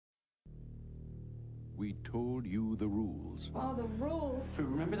We told you the rules. Oh, the rules.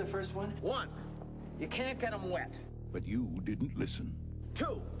 Remember the first one? 1, you can't get them wet. But you didn't listen.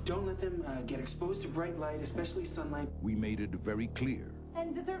 2, Don't let them get exposed to bright light, especially sunlight. We made it very clear.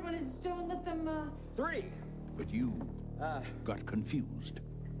 And the third one is don't let them, 3. But you got confused.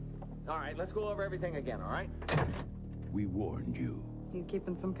 All right, let's go over everything again, all right? We warned you. You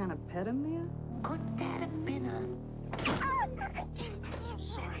keeping some kind of pet in there? Could that have been a... I'm so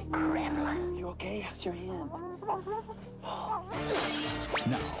sorry. gremlin? You okay? How's your hand?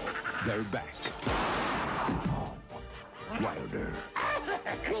 Now, they're back. Wilder.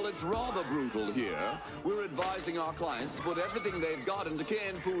 Well, it's rather brutal here. We're advising our clients to put everything they've got into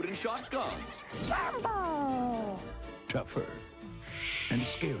canned food and shotguns. Tougher. And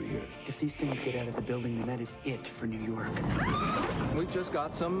scarier. If these things get out of the building, then that is it for New York. We've just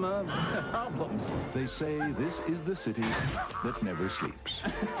got some problems. They say this is the city that never sleeps.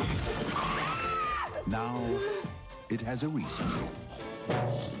 Now, it has a reason.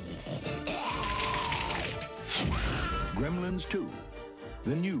 Gremlins 2,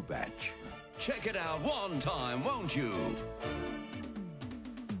 the new batch. Check it out one time, won't you?